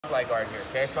butterfly guard here,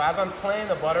 okay? So as I'm playing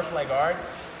the butterfly guard,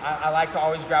 I like to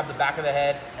always grab the back of the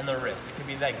head and the wrist. It could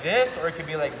be like this or it could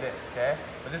be like this, okay?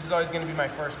 But this is always gonna be my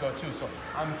first go-to. So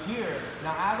I'm here.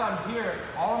 Now as I'm here,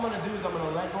 all I'm gonna do is I'm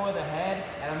gonna let go of the head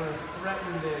and I'm gonna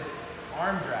threaten this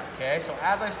arm drag, okay? So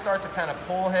as I start to kind of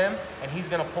pull him and he's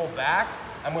gonna pull back,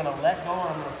 I'm gonna let go and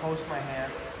I'm gonna post my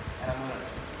hand and I'm gonna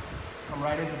come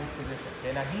right into this position.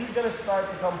 Okay, now he's gonna start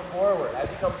to come forward. As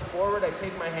he comes forward, I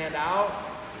take my hand out,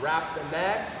 wrap the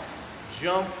neck,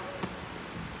 jump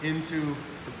into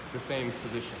the same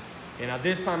position. Okay, now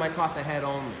this time I caught the head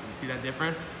only. You see that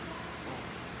difference?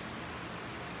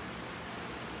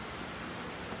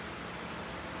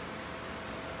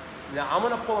 Now I'm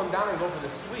gonna pull him down and go for the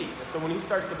sweep. So when he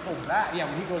starts to pull back,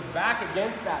 when he goes back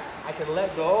against that, I can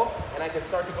let go and I can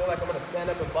start to go like I'm gonna stand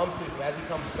up and bump sweep. As he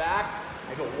comes back,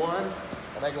 I go 1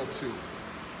 and I go 2.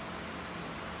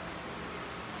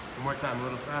 One more time, a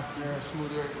little faster,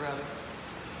 smoother, rather.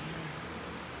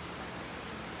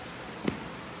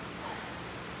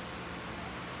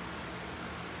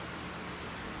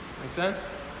 Make sense?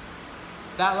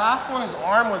 That last one, his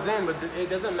arm was in, but it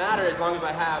doesn't matter as long as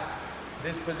I have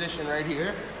this position right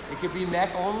here. It could be neck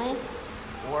only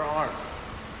or arm.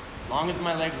 As long as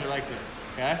my legs are like this,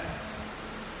 okay?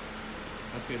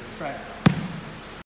 That's good, let's try it.